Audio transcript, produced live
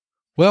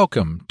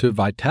Welcome to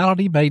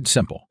Vitality Made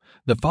Simple.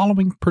 The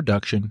following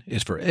production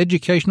is for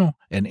educational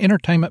and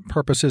entertainment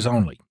purposes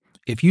only.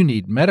 If you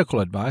need medical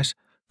advice,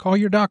 call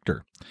your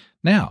doctor.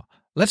 Now,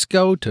 let's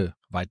go to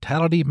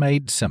Vitality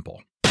Made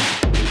Simple.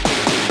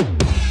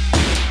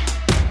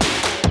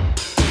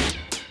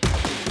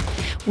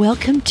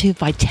 Welcome to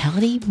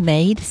Vitality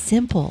Made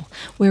Simple,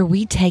 where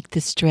we take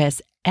the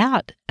stress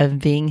out of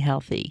being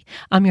healthy.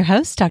 I'm your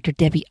host, Dr.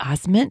 Debbie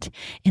Osment,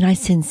 and I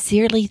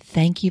sincerely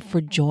thank you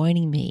for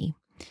joining me.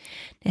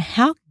 Now,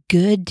 how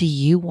good do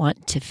you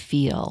want to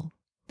feel?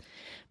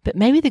 But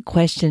maybe the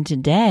question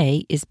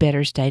today is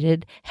better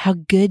stated, how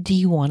good do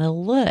you want to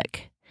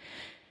look?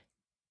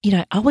 You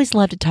know, I always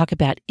love to talk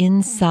about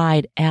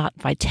inside out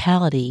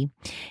vitality.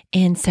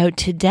 And so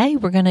today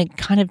we're going to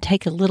kind of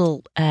take a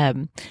little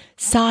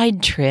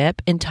side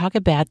trip and talk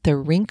about the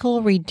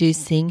wrinkle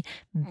reducing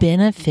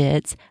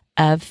benefits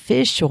of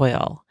fish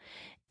oil.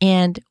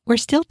 And we're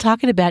still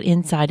talking about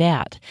inside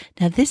out.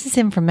 Now, this is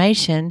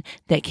information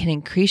that can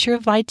increase your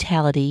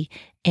vitality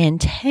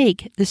and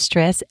take the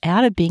stress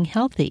out of being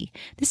healthy.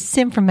 This is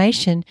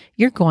information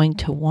you're going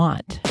to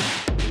want.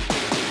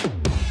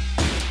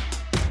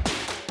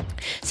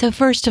 So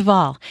first of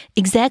all,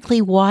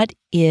 exactly what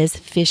is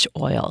fish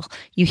oil?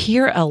 You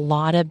hear a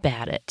lot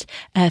about it.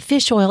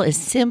 Fish oil is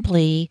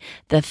simply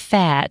the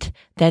fat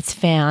that's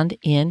found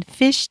in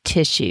fish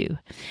tissue.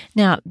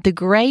 Now, the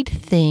great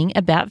thing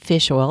about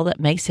fish oil that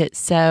makes it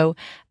so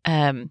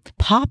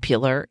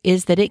popular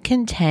is that it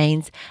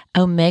contains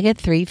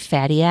omega-3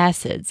 fatty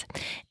acids.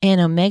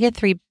 And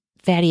omega-3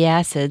 fatty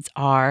acids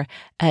are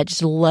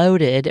just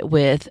loaded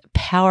with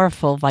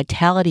powerful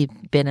vitality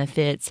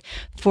benefits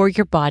for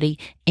your body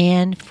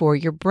and for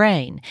your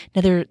brain.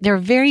 Now, there are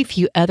very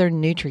few other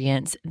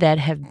nutrients that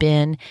have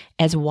been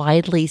as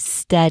widely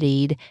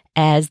studied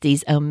as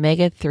these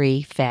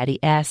omega-3 fatty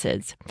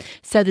acids.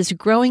 So this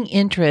growing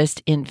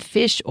interest in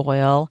fish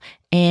oil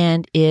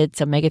and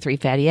its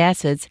omega-3 fatty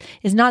acids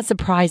is not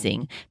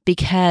surprising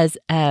because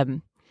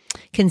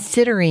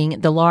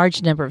considering the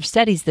large number of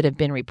studies that have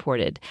been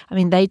reported. I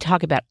mean, they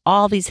talk about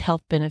all these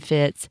health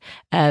benefits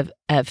of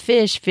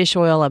fish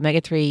oil,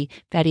 omega-3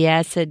 fatty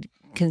acid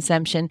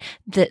consumption.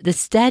 The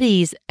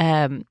studies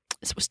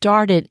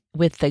started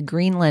with the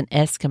Greenland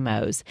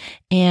Eskimos,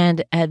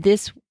 and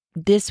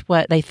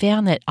what they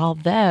found that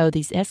although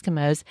these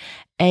Eskimos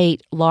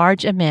ate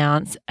large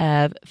amounts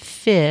of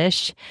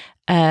fish,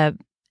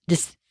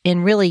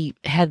 and really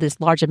had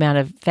this large amount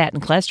of fat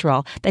and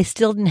cholesterol, they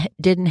still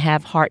didn't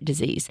have heart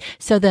disease.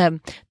 So the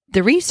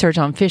research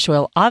on fish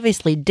oil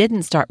obviously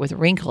didn't start with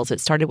wrinkles.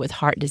 It started with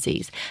heart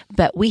disease.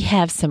 But we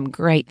have some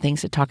great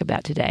things to talk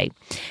about today.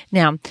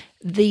 Now,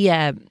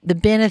 the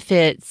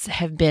benefits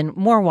have been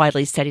more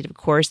widely studied, of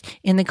course,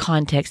 in the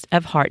context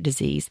of heart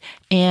disease.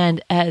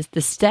 And as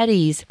the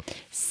studies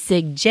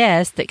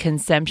suggest that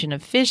consumption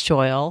of fish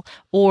oil,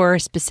 or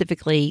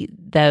specifically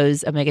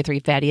those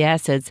omega-3 fatty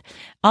acids,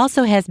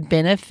 also has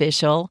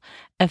beneficial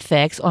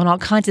effects on all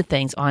kinds of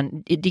things.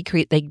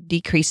 They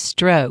decrease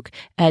stroke,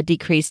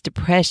 decrease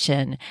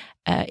depression,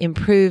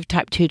 improve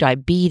type 2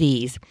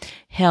 diabetes,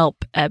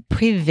 help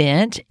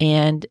prevent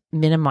and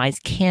minimize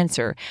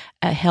cancer,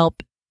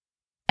 help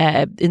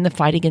in the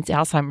fight against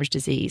Alzheimer's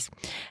disease.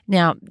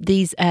 Now,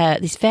 these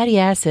fatty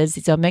acids,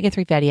 these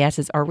omega-3 fatty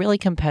acids, are really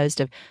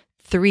composed of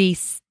three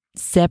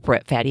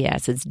separate fatty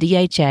acids: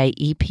 DHA,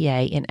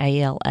 EPA, and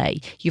ALA.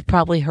 You've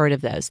probably heard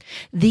of those.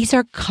 These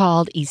are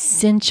called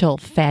essential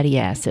fatty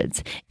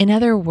acids. In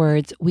other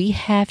words, we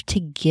have to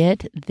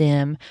get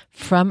them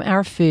from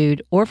our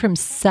food or from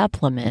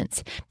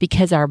supplements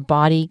because our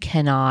body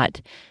cannot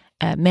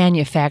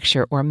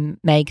manufacture or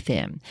make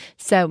them.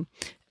 So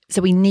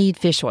we need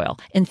fish oil,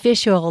 and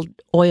fish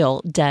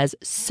oil does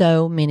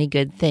so many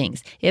good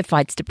things. It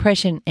fights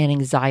depression and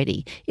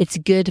anxiety. It's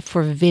good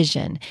for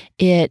vision.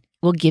 It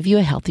will give you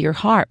a healthier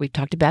heart. We've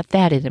talked about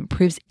that. It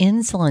improves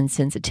insulin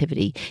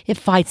sensitivity. It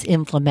fights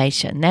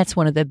inflammation. That's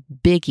one of the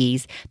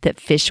biggies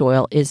that fish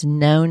oil is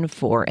known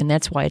for, and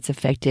that's why it's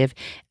effective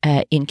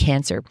in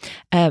cancer.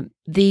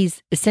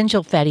 These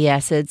essential fatty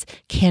acids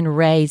can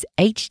raise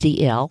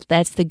HDL,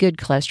 that's the good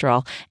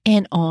cholesterol,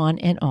 and on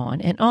and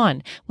on and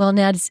on. Well,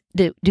 now,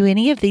 do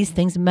any of these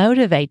things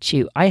motivate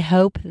you? I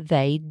hope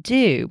they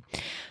do.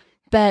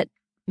 But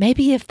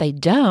maybe if they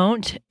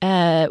don't,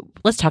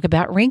 let's talk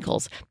about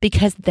wrinkles,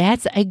 because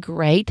that's a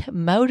great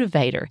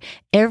motivator.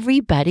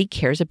 Everybody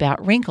cares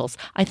about wrinkles.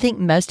 I think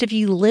most of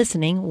you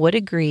listening would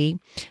agree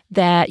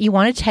that you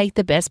want to take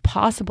the best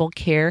possible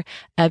care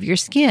of your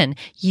skin.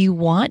 You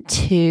want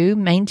to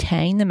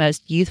maintain the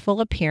most youthful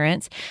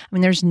appearance. I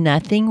mean, there's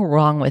nothing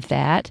wrong with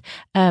that.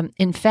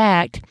 In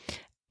fact,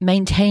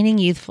 maintaining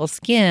youthful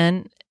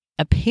skin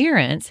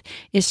appearance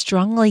is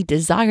strongly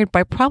desired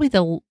by probably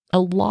a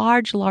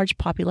large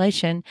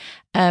population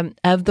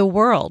of the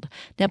world.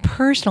 Now,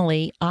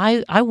 personally,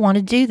 I want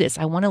to do this.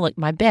 I want to look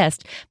my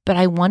best, but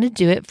I want to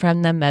do it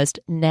from the most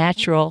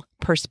natural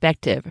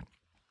perspective.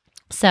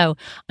 So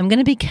I'm going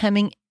to be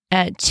coming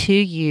to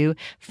you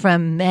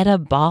from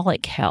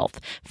metabolic health,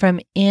 from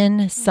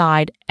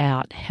inside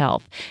out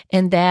health.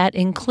 And that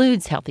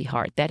includes healthy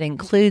heart. That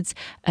includes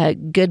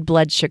good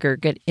blood sugar,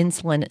 good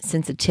insulin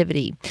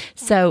sensitivity.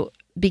 So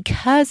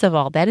because of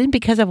all that, and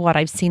because of what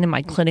I've seen in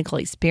my clinical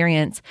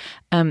experience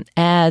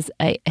as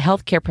a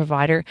healthcare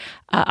provider,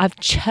 I've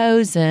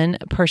chosen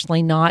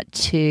personally not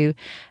to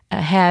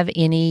have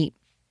any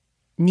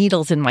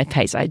needles in my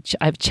face.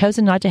 I've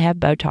chosen not to have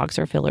Botox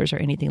or fillers or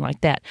anything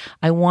like that.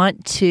 I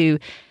want to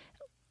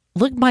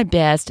look my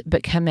best,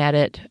 but come at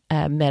it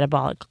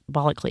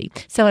metabolically.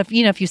 So if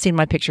you've seen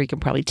my picture, you can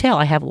probably tell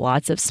I have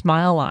lots of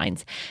smile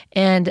lines,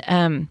 and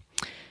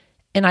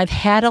I've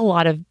had a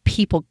lot of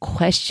people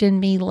question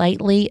me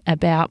lately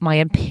about my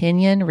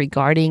opinion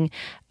regarding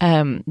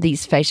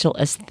these facial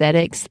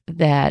aesthetics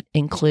that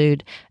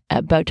include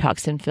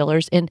Botox and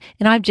fillers. And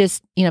I've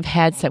just,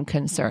 had some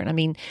concern. I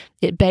mean,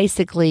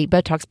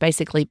 Botox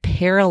basically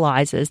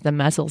paralyzes the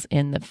muscles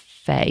in the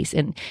face.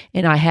 And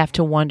I have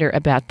to wonder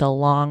about the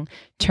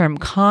long-term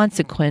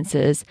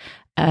consequences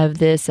of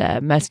this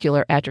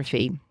muscular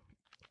atrophy.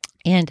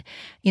 And,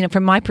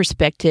 from my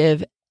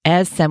perspective,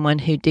 as someone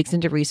who digs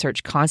into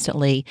research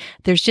constantly,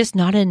 there's just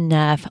not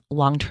enough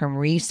long-term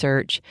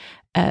research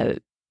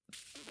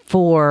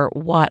for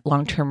what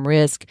long-term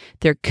risk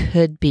there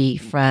could be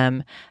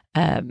from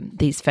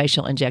these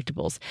facial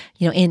injectables.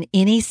 In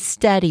any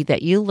study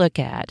that you look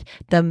at,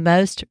 the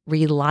most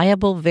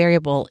reliable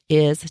variable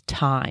is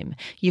time.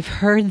 You've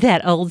heard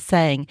that old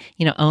saying,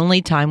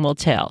 only time will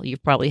tell.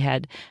 You've probably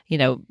had,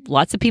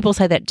 lots of people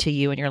say that to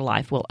you in your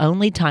life. Well,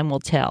 only time will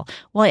tell.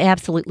 Well, I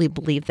absolutely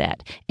believe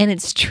that. And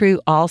it's true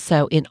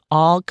also in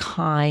all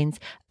kinds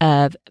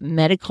of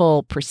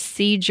medical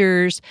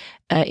procedures,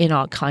 in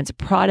all kinds of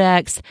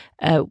products.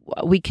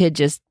 We could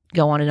just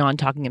go on and on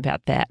talking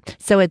about that.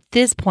 So at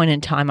this point in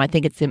time, I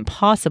think it's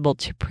impossible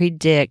to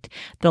predict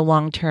the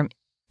long-term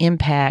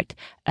impact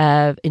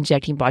of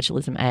injecting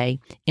botulism A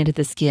into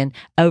the skin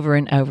over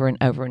and over and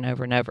over and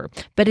over and over.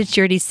 But it's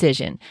your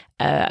decision.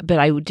 But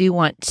I do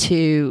want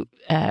to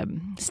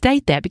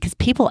state that because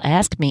people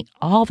ask me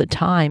all the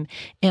time,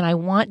 and I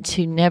want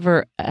to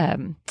never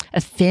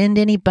offend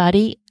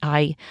anybody.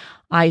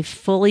 I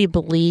fully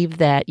believe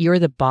that you're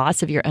the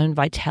boss of your own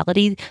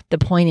vitality. The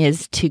point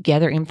is to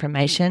gather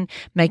information,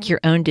 make your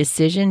own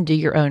decision, do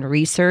your own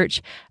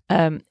research,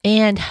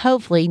 and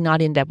hopefully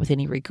not end up with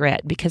any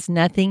regret, because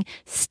nothing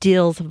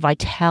steals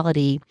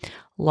vitality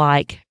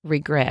like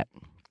regret.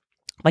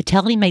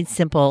 Vitality Made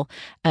Simple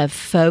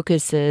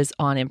focuses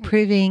on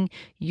improving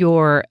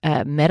your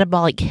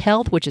metabolic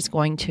health, which is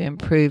going to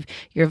improve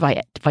your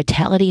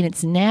vitality, and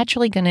it's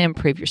naturally going to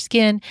improve your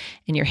skin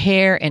and your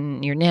hair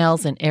and your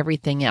nails and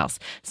everything else.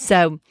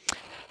 So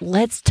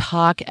let's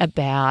talk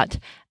about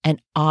an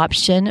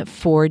option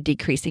for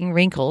decreasing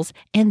wrinkles,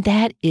 and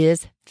that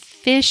is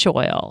fish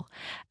oil.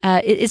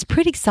 It is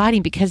pretty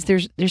exciting because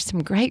there's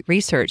some great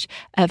research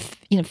of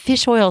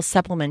fish oil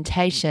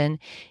supplementation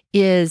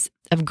is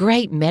of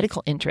great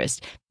medical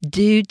interest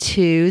due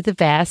to the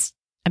vast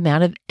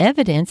amount of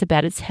evidence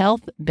about its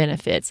health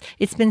benefits.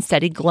 It's been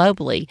studied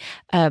globally,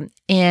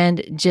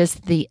 and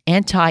just the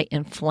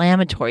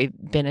anti-inflammatory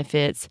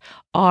benefits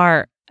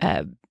are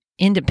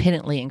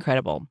independently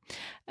incredible.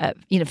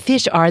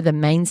 Fish are the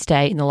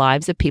mainstay in the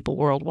lives of people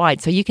worldwide,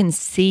 so you can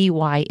see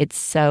why it's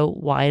so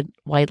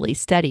widely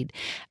studied.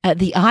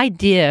 The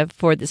idea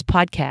for this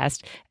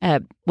podcast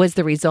was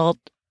the result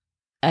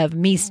of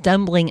me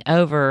stumbling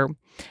over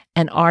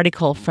an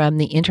article from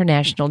the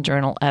International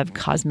Journal of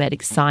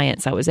Cosmetic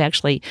Science. I was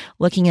actually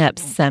looking up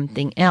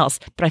something else,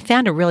 but I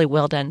found a really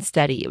well-done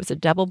study. It was a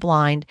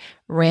double-blind,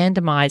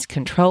 randomized,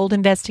 controlled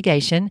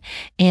investigation,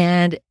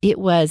 and it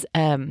was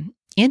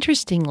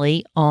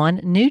interestingly on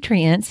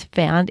nutrients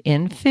found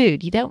in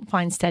food. You don't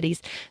find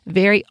studies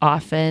very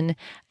often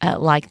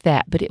like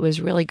that, but it was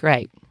really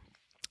great.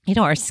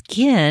 Our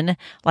skin,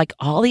 like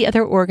all the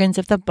other organs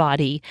of the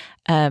body,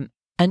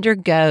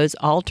 undergoes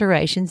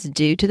alterations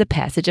due to the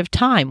passage of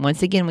time.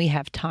 Once again, we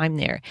have time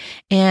there.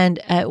 And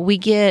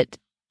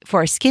for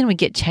our skin, we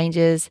get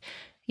changes,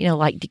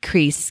 like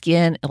decreased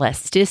skin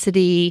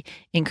elasticity,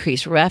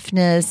 increased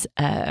roughness,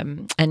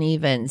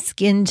 uneven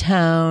skin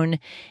tone,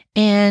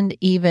 and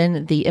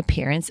even the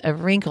appearance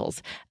of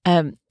wrinkles.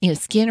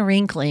 Skin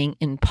wrinkling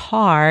in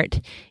part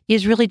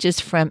is really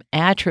just from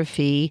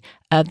atrophy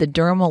of the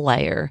dermal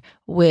layer,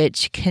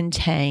 which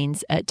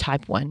contains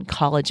type 1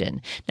 collagen.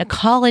 Now,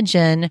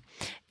 collagen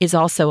is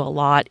also a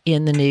lot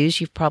in the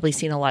news. You've probably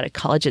seen a lot of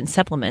collagen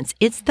supplements.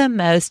 It's the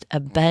most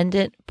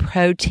abundant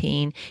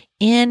protein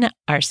in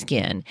our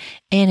skin,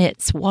 and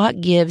it's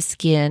what gives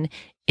skin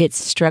its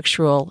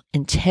structural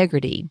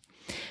integrity.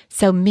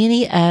 So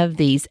many of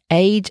these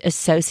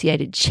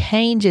age-associated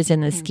changes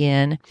in the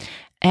skin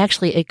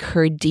actually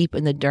occur deep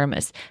in the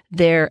dermis.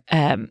 They're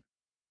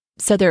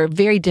So they're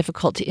very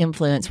difficult to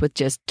influence with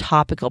just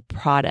topical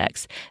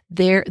products.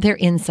 They're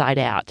inside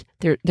out.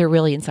 They're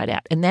really inside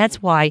out. And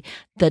that's why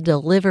the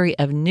delivery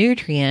of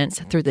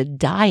nutrients through the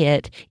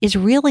diet is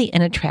really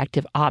an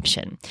attractive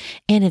option.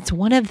 And it's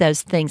one of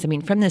those things, I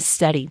mean, from this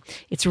study,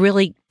 it's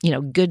really,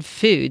 good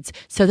foods.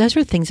 So those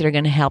are things that are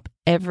going to help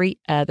every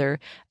other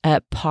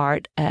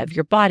part of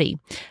your body.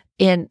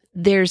 And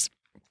there's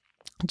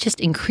just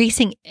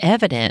increasing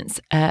evidence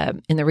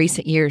in the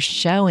recent years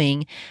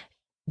showing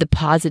the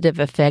positive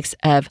effects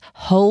of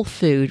whole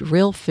food,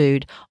 real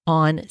food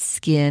on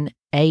skin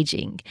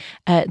aging.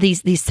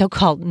 These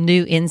so-called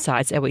new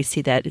insights, I always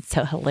see that, it's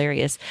so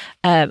hilarious,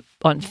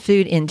 on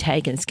food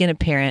intake and skin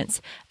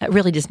appearance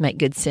really just make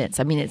good sense.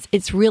 I mean,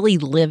 it's really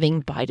living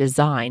by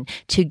design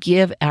to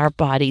give our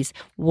bodies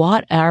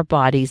what our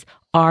bodies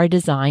are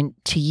designed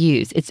to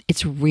use.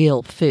 It's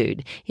real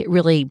food. It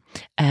really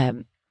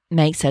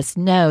makes us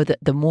know that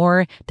the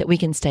more that we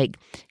can stay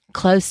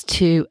close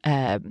to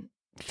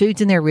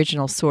foods in their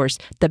original source,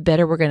 the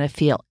better we're going to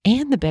feel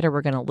and the better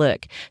we're going to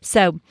look.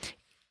 So,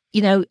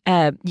 you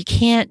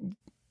can't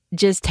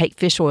just take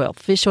fish oil.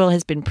 Fish oil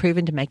has been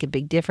proven to make a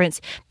big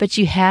difference, but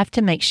you have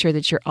to make sure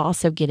that you're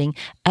also getting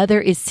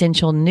other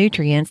essential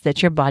nutrients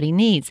that your body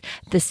needs.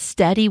 The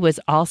study was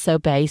also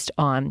based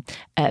on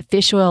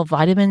fish oil,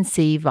 vitamin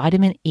C,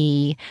 vitamin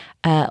E,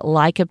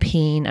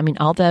 lycopene. I mean,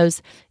 all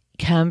those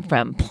come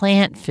from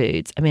plant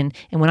foods. I mean,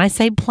 and when I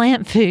say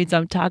plant foods,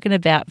 I'm talking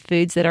about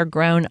foods that are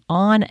grown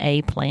on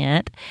a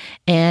plant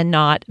and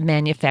not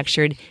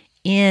manufactured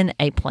in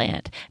a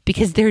plant,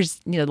 because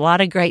there's a lot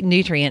of great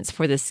nutrients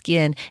for the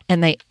skin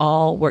and they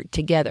all work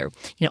together.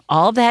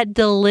 All that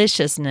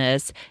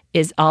deliciousness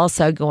is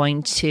also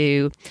going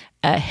to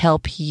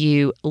help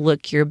you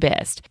look your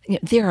best.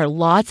 There are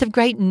lots of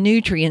great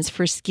nutrients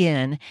for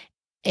skin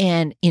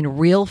and in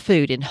real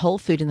food, in whole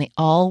food, and they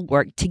all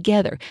work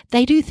together.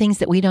 They do things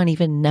that we don't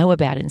even know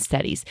about in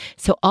studies.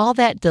 So all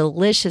that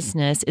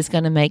deliciousness is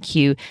going to make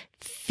you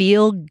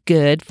feel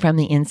good from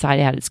the inside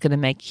out. It's going to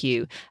make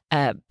you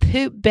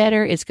poop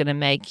better. It's going to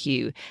make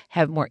you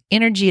have more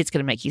energy. It's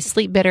going to make you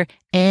sleep better,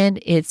 and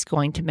it's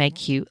going to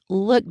make you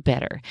look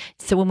better.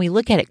 So when we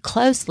look at it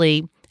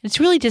closely, it's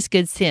really just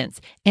good sense,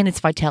 and it's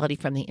vitality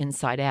from the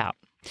inside out.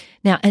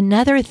 Now,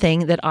 another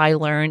thing that I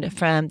learned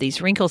from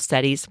these wrinkle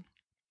studies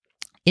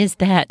is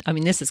that, I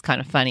mean, this is kind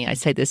of funny. I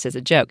say this as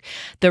a joke.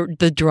 The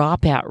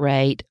dropout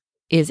rate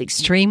is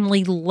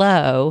extremely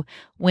low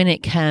when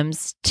it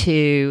comes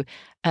to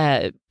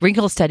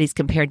wrinkle studies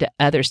compared to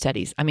other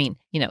studies. I mean,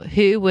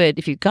 who would,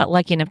 if you got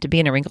lucky enough to be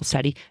in a wrinkle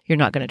study, you're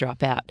not going to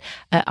drop out.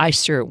 I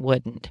sure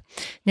wouldn't.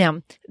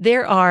 Now,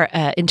 there are,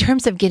 in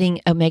terms of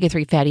getting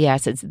omega-3 fatty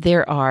acids,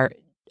 there are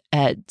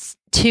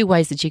two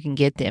ways that you can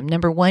get them.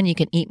 Number one, you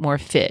can eat more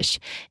fish,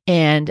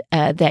 and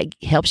that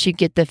helps you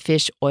get the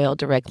fish oil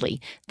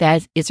directly.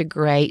 That is a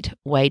great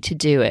way to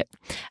do it.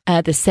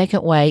 The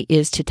second way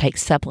is to take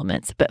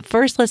supplements. But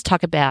first, let's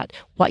talk about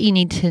what you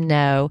need to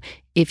know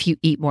if you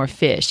eat more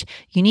fish.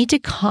 You need to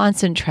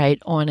concentrate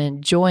on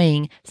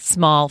enjoying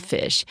small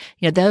fish.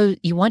 Those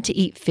you want to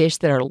eat fish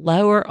that are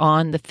lower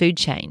on the food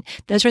chain.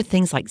 Those are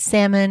things like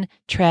salmon,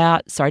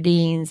 trout,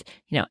 sardines,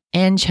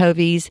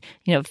 anchovies,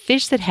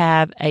 fish that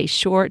have a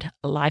short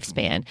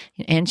lifespan.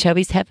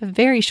 Anchovies have a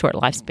very short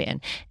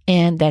lifespan,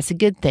 and that's a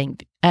good thing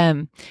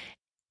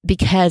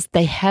because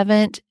they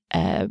haven't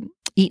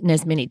eaten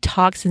as many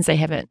toxins. They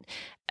haven't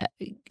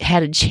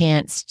had a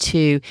chance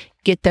to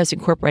get those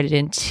incorporated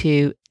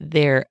into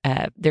their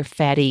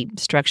fatty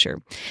structure.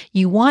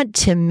 You want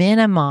to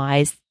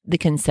minimize the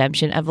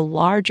consumption of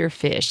larger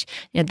fish.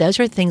 Those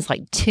are things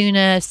like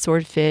tuna,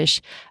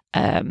 swordfish,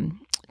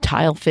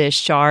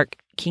 tilefish, shark,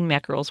 king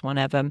mackerel is one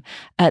of them.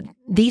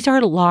 These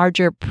are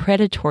larger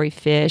predatory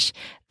fish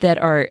that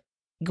are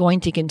going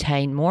to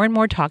contain more and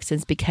more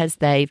toxins because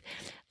they've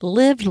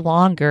lived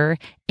longer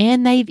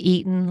and they've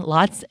eaten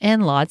lots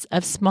and lots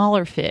of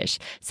smaller fish.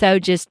 So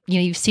just,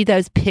 you see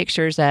those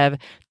pictures of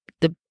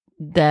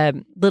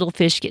the little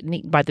fish getting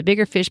eaten by the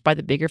bigger fish, by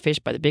the bigger fish,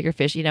 by the bigger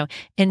fish,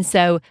 and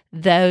so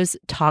those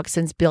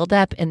toxins build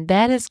up, and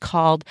that is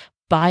called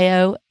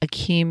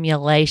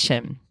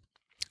bioaccumulation.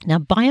 Now,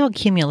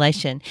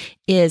 bioaccumulation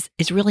is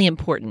really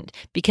important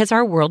because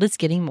our world is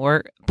getting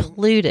more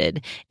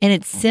polluted, and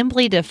it's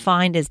simply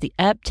defined as the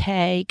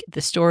uptake,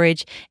 the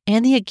storage,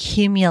 and the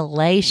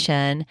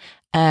accumulation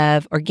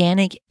of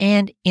organic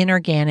and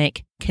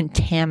inorganic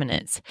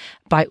contaminants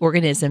by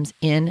organisms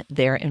in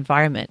their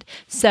environment.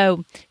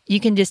 So you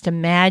can just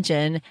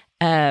imagine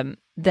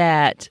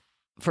that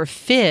for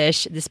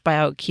fish, this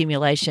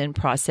bioaccumulation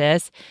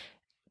process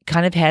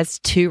kind of has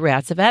two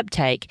routes of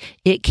uptake.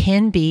 It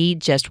can be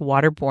just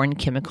waterborne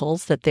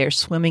chemicals that they're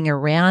swimming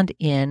around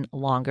in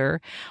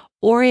longer,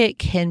 or it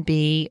can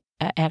be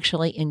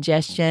actually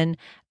ingestion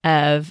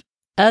of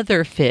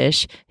other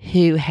fish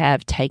who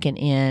have taken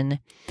in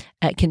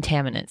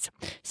contaminants.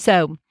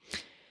 So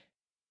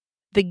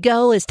the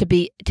goal is to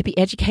be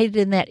educated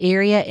in that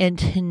area and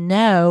to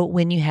know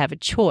when you have a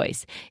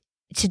choice.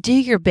 to do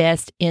your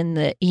best in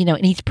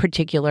in each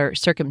particular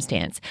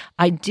circumstance.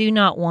 I do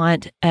not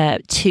want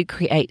to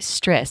create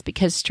stress,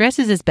 because stress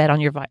is as bad on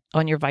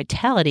your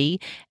vitality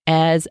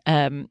as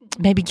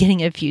maybe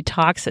getting a few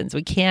toxins.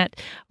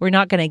 We're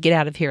not going to get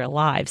out of here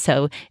alive.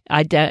 So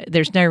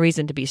there's no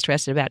reason to be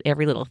stressed about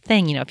every little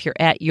thing. If you're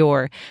at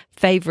your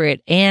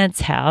favorite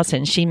aunt's house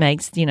and she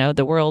makes,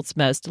 the world's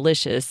most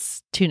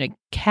delicious tuna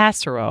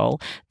casserole,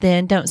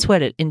 then don't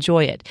sweat it.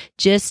 Enjoy it.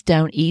 Just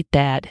don't eat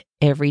that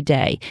every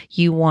day.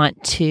 You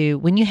want to,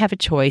 when you have a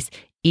choice,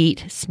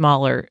 eat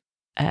smaller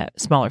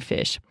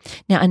fish.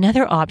 Now,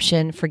 another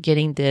option for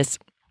getting this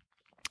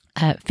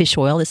fish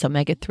oil, this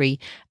omega-3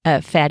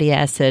 fatty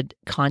acid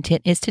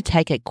content, is to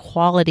take a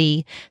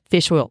quality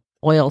fish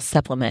oil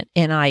supplement.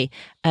 And I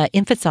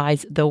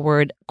emphasize the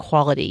word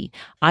quality.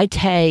 I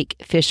take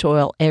fish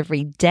oil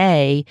every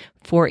day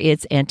for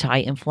its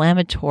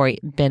anti-inflammatory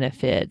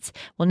benefits.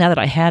 Well, now that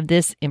I have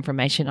this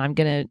information, I'm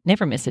going to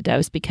never miss a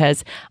dose,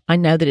 because I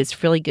know that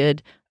it's really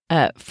good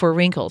for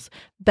wrinkles.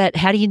 But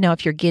how do you know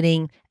if you're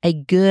getting a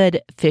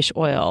good fish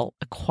oil,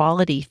 a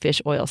quality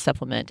fish oil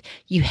supplement?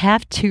 You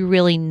have to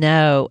really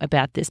know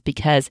about this,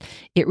 because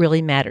it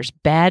really matters.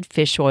 Bad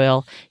fish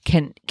oil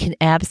can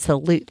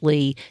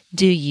absolutely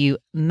do you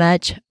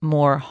much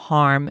more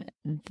harm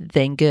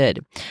than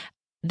good.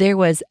 There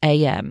was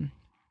a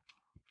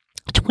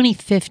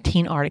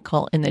 2015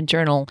 article in the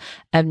Journal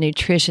of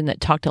Nutrition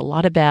that talked a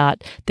lot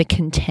about the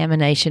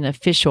contamination of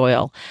fish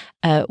oil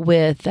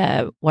with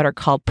what are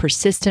called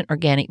persistent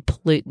organic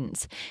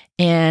pollutants.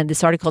 And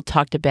this article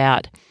talked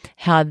about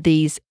how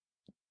these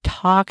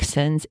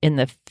toxins in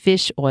the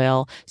fish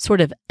oil sort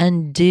of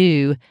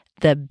undo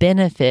the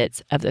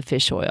benefits of the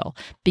fish oil,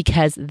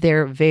 because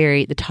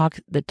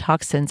the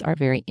toxins are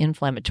very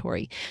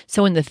inflammatory.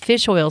 So when the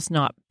fish oil is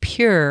not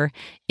pure,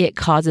 it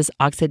causes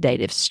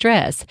oxidative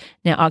stress.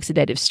 Now,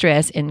 oxidative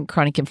stress and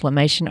chronic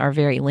inflammation are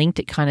very linked.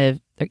 It's kind of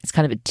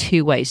a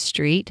two-way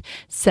street.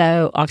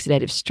 So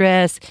oxidative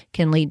stress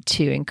can lead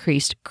to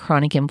increased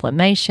chronic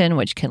inflammation,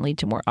 which can lead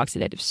to more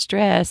oxidative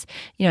stress,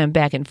 and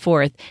back and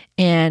forth.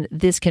 And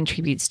this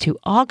contributes to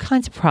all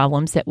kinds of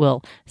problems that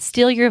will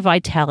steal your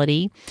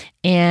vitality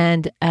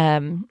and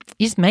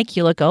just make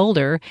you look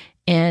older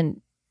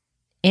and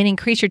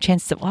increase your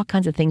chances of all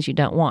kinds of things you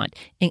don't want,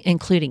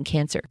 including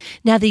cancer.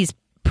 Now, these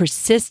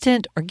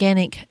persistent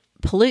organic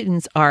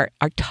pollutants are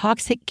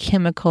toxic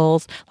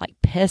chemicals like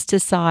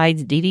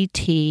pesticides,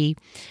 DDT,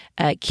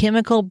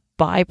 chemical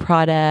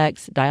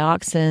byproducts,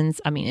 dioxins,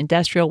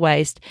 industrial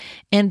waste,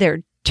 and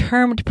they're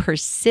termed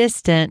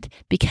persistent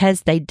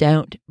because they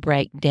don't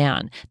break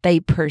down. They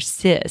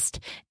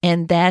persist,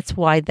 and that's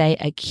why they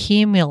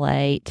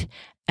accumulate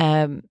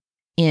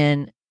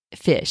in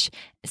fish.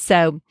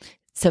 So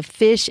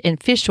fish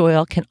and fish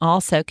oil can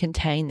also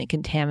contain the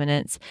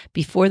contaminants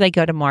before they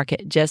go to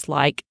market, just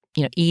like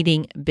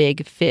eating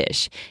big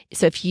fish.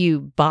 So if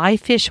you buy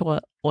fish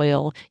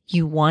oil,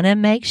 you want to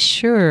make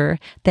sure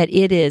that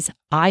it is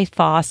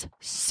IFOS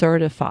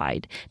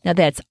certified. Now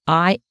that's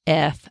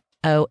IFOS,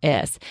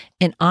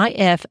 and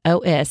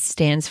IFOS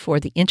stands for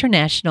the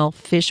International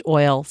Fish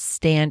Oil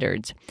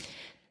Standards.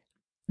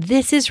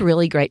 This is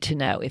really great to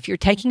know. If you're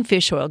taking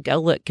fish oil, go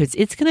look, because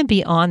it's going to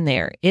be on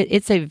there.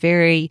 It's a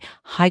very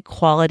high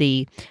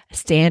quality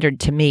standard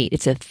to meet.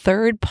 It's a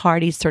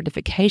third-party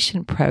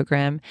certification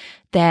program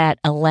that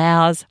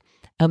allows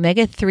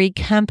omega-3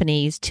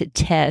 companies to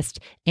test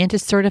and to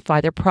certify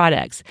their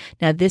products.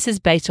 Now, this is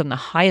based on the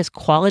highest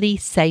quality,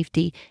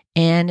 safety,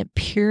 and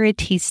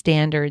purity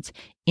standards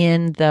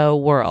in the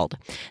world.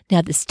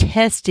 Now, this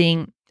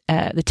testing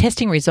the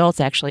testing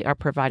results actually are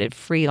provided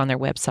free on their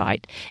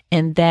website,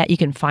 and that you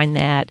can find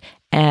that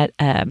at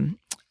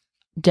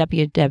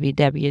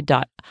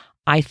www.ifos.com.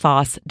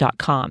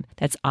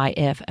 That's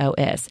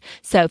IFOS.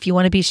 So if you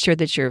want to be sure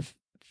that your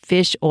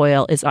fish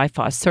oil is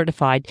IFOS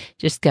certified,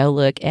 just go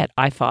look at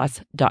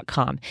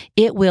ifos.com.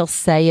 It will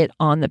say it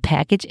on the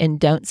package, and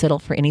don't settle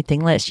for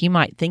anything less. You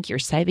might think you're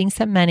saving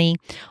some money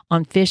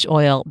on fish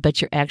oil,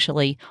 but you're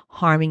actually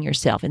harming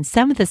yourself. And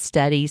some of the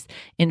studies,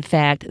 in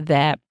fact,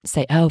 that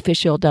say,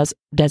 fish oil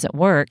doesn't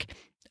work,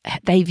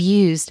 they've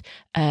used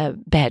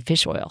bad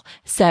fish oil.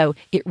 So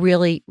it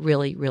really,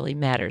 really, really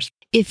matters.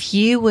 If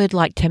you would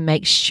like to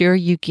make sure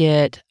you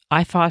get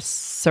IFOS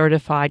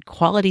certified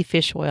quality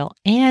fish oil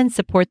and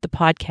support the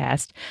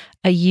podcast,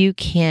 you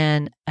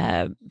can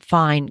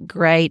find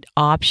great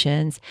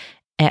options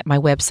at my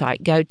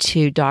website. Go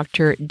to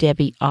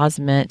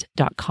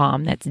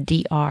drdebbieosment.com. That's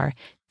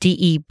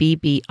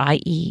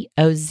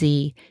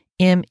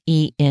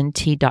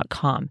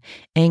DrDebbieOzment.com,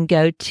 and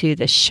go to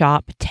the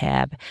shop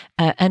tab.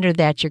 Under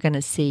that, you're going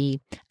to see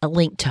a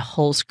link to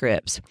Whole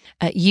Scripts.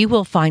 You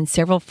will find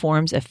several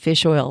forms of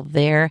fish oil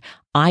there.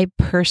 I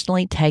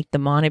personally take the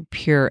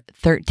Monopure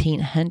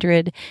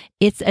 1300.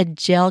 It's a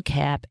gel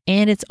cap,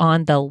 and it's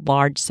on the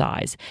large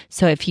size.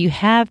 So if you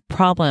have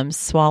problems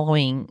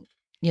swallowing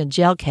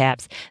gel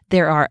caps,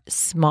 there are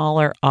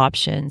smaller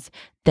options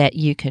that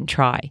you can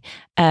try.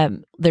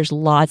 There's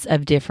lots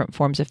of different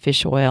forms of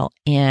fish oil,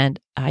 and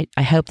I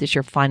hope that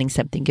you're finding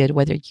something good,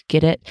 whether you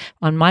get it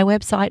on my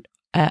website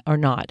or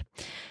not.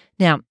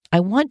 Now, I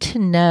want to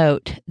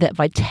note that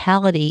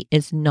vitality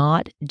is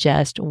not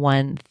just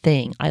one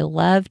thing. I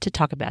love to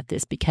talk about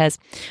this because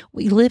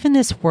we live in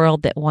this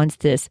world that wants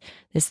this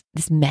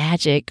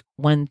magic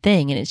one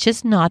thing, and it's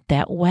just not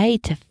that way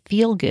to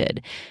feel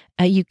good.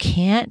 You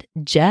can't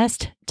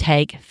just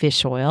take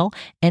fish oil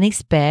and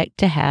expect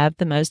to have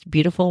the most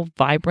beautiful,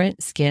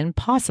 vibrant skin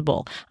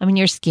possible. I mean,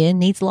 your skin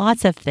needs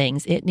lots of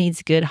things. It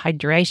needs good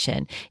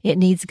hydration. It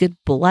needs good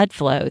blood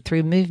flow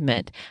through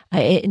movement.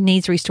 It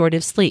needs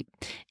restorative sleep.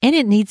 And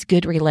it needs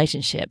good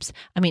relationships.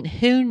 I mean,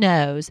 who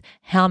knows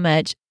how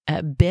much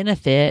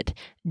benefit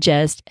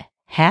just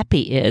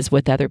happy is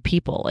with other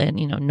people and,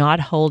 not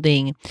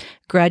holding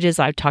grudges.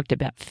 I've talked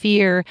about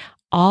fear.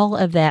 All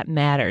of that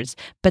matters.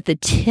 But the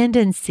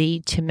tendency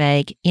to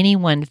make any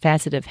one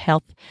facet of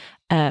health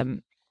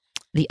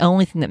the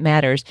only thing that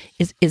matters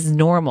is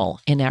normal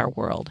in our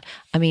world.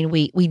 I mean,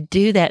 we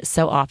do that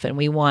so often.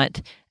 We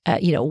want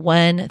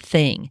one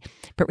thing.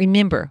 But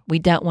remember, we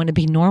don't want to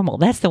be normal.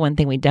 That's the one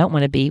thing we don't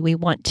want to be. We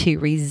want to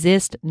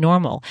resist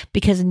normal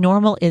because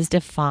normal is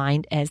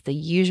defined as the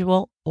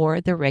usual or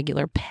the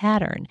regular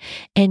pattern.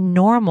 And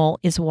normal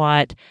is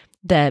what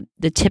the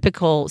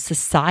typical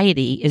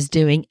society is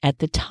doing at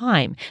the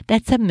time.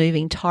 That's a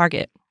moving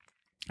target.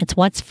 It's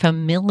what's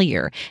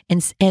familiar.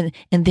 And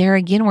there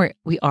again, where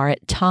we are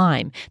at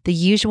time. The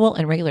usual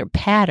and regular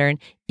pattern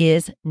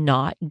is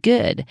not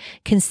good.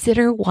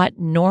 Consider what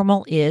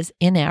normal is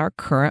in our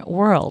current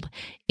world.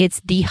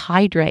 It's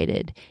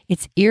dehydrated.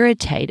 It's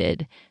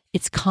irritated.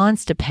 It's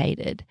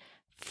constipated,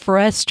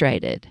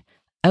 frustrated,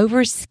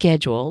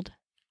 overscheduled,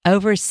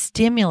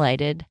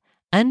 overstimulated,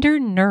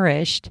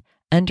 undernourished,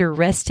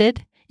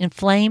 underrested,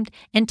 inflamed,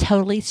 and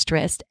totally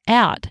stressed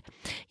out.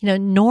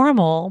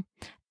 Normal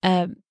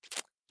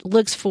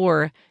looks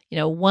for,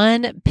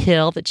 one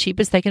pill, the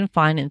cheapest they can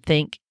find, and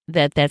think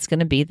that that's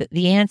going to be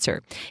the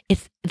answer.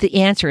 The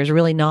answer is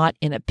really not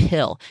in a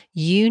pill.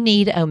 You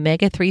need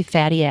omega-3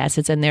 fatty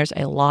acids, and there's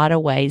a lot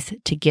of ways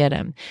to get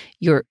them.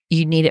 You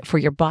need it for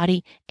your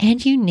body,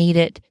 and you need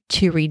it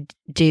to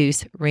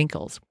reduce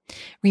wrinkles.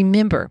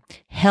 Remember,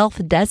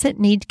 health doesn't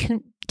need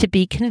to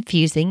be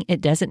confusing.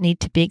 It doesn't need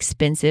to be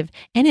expensive,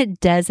 and it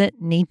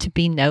doesn't need to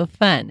be no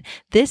fun.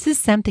 This is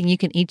something you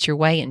can eat your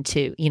way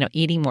into,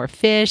 eating more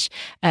fish,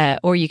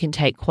 or you can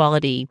take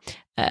quality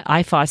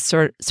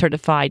IFOS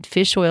certified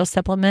fish oil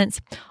supplements.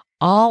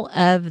 All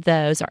of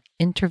those are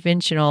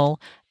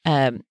interventional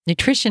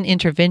nutrition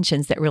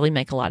interventions that really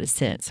make a lot of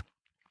sense.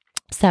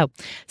 So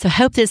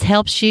hope this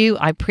helps you.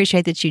 I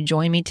appreciate that you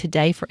joined me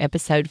today for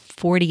episode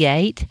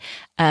 48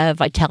 of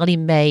Vitality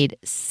Made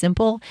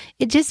Simple.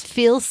 It just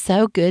feels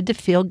so good to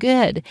feel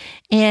good.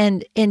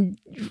 And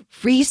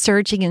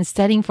researching and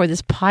studying for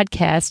this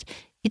podcast,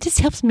 it just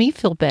helps me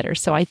feel better.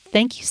 So I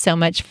thank you so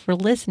much for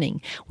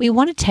listening. We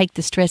want to take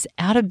the stress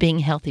out of being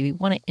healthy. We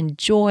want to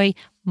enjoy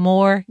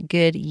more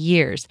good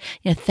years.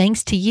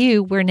 Thanks to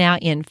you, we're now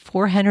in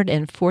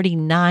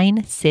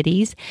 449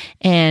 cities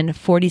and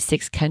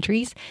 46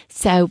 countries.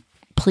 So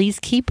please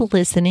keep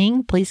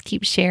listening, please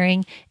keep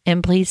sharing,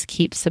 and please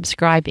keep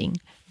subscribing.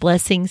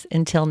 Blessings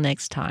until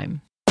next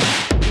time.